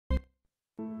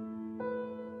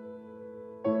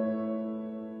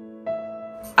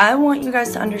I want you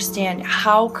guys to understand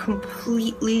how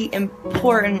completely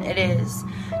important it is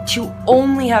to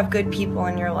only have good people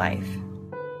in your life.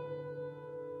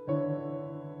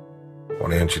 I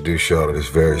want to introduce y'all to this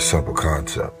very simple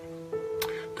concept,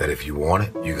 that if you want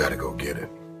it, you gotta go get it.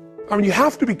 I mean, you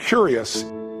have to be curious.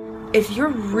 If you're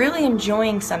really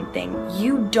enjoying something,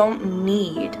 you don't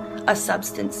need a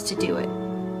substance to do it.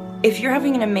 If you're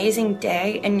having an amazing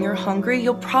day and you're hungry,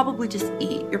 you'll probably just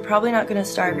eat. You're probably not gonna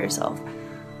starve yourself.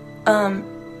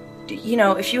 You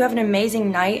know, if you have an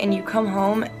amazing night and you come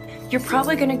home, you're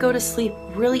probably gonna go to sleep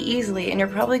really easily and you're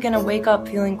probably gonna wake up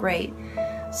feeling great.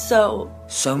 So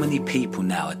many people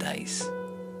nowadays,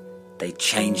 they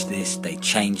change this, they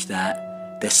change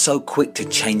that. They're so quick to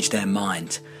change their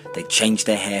mind. They change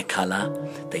their hair colour,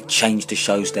 they change the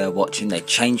shows they're watching, they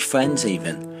change friends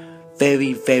even.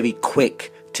 Very, very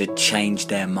quick to change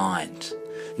their mind.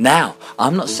 Now,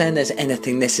 I'm not saying there's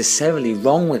anything necessarily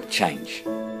wrong with change.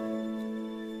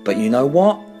 But you know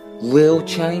what? Real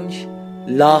change,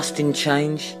 lasting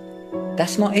change,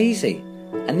 that's not easy.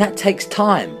 And that takes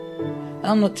time.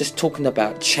 I'm not just talking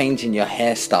about changing your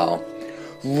hairstyle.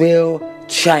 Real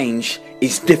change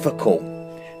is difficult.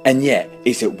 And yet,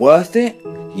 is it worth it?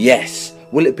 Yes.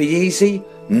 Will it be easy?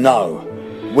 No.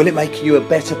 Will it make you a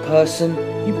better person?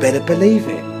 You better believe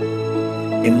it.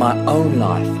 In my own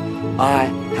life, I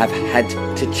have had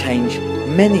to change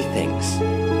many things.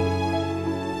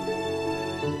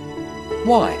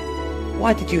 Why?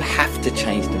 Why did you have to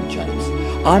change them, James?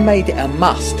 I made it a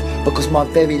must because my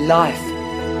very life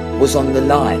was on the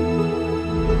line.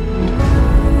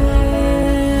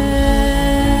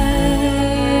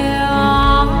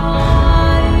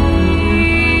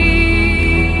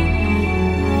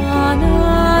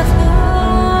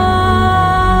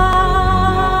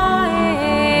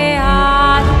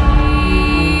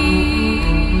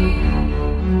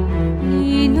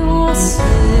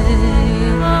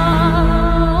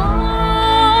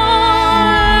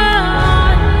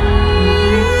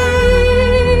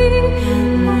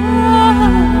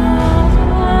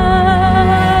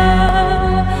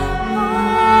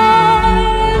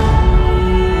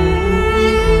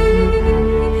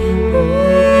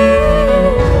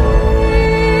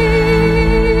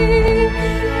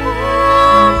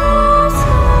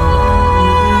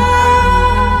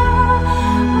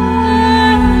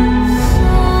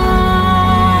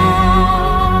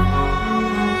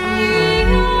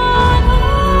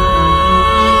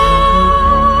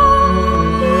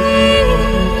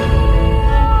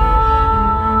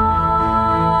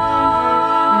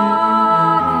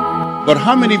 But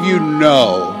how many of you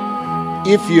know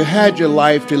if you had your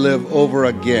life to live over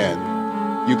again,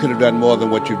 you could have done more than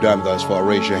what you've done thus far?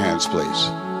 Raise your hands, please.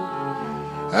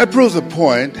 That proves the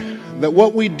point that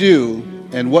what we do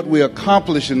and what we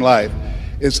accomplish in life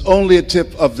is only a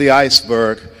tip of the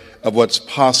iceberg of what's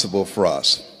possible for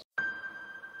us.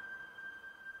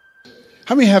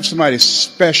 How many have somebody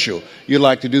special you'd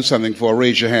like to do something for?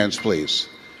 Raise your hands, please.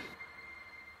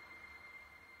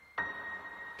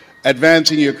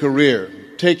 Advancing your career,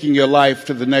 taking your life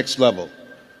to the next level.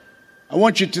 I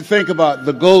want you to think about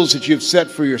the goals that you've set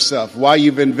for yourself, why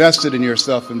you've invested in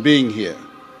yourself and being here.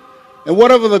 And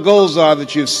whatever the goals are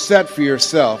that you've set for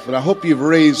yourself, and I hope you've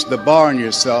raised the bar on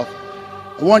yourself,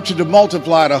 I want you to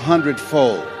multiply it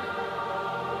 100-fold.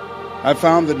 I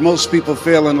found that most people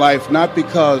fail in life not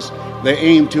because they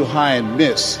aim too high and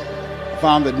miss. I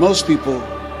found that most people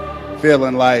fail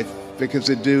in life because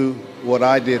they do what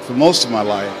I did for most of my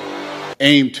life,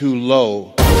 aim too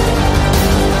low.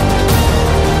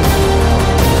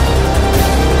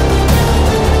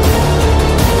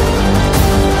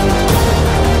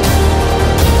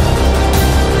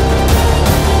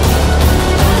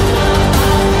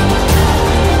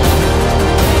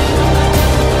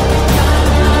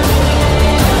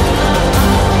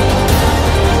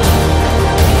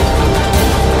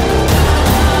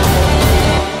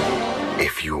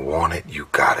 If you want it, you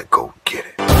gotta go get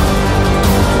it.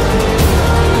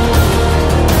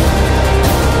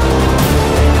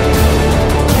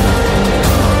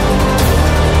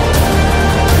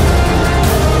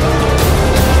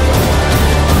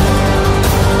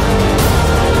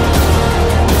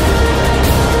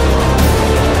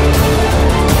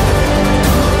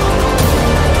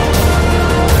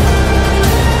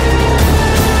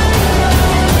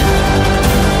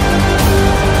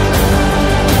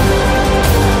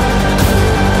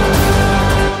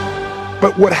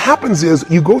 But what happens is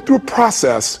you go through a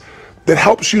process that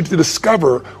helps you to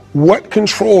discover what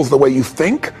controls the way you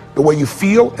think, the way you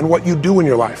feel, and what you do in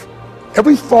your life.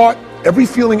 Every thought, every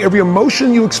feeling, every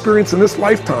emotion you experience in this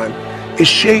lifetime is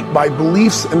shaped by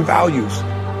beliefs and values.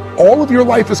 All of your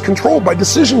life is controlled by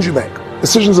decisions you make.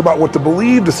 decisions about what to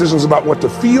believe, decisions about what to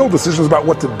feel, decisions about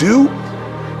what to do.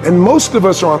 And most of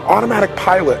us are on automatic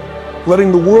pilot,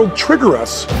 letting the world trigger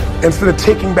us instead of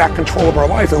taking back control of our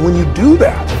life. And when you do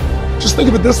that, just think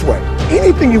of it this way.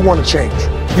 Anything you want to change.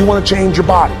 You want to change your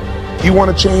body. You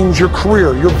want to change your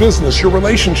career, your business, your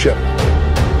relationship.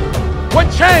 What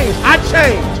changed? I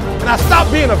changed. And I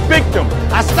stopped being a victim.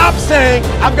 I stopped saying,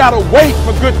 I've got to wait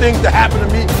for good things to happen to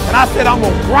me. And I said, I'm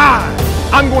going to grind.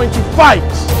 I'm going to fight.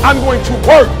 I'm going to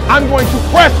work. I'm going to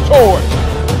press toward.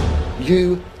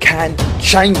 You can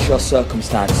change your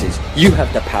circumstances. You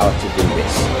have the power to do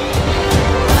this.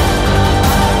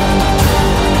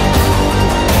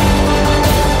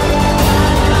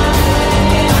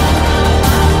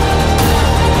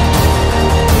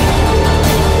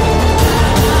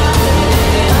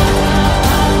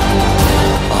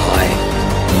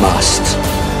 Must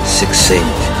succeed.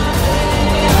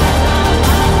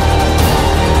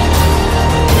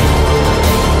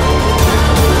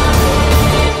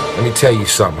 Let me tell you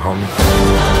something, homie.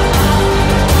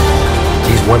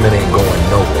 These women ain't going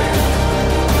nowhere.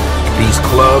 These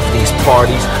clubs, these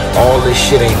parties, all this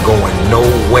shit ain't going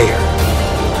nowhere.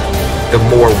 The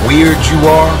more weird you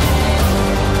are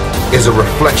is a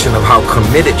reflection of how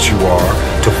committed you are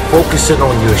to focusing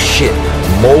on your shit,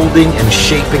 molding and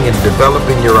shaping and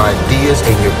developing your ideas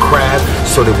and your craft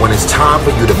so that when it's time for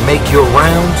you to make your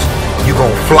rounds, you're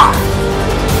gonna fly.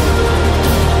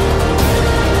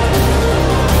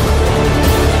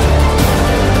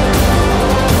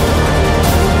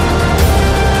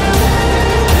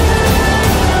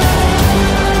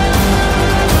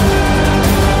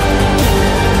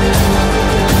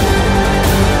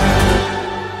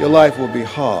 Your life will be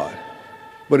hard,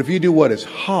 but if you do what is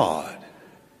hard,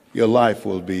 your life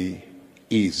will be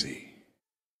easy.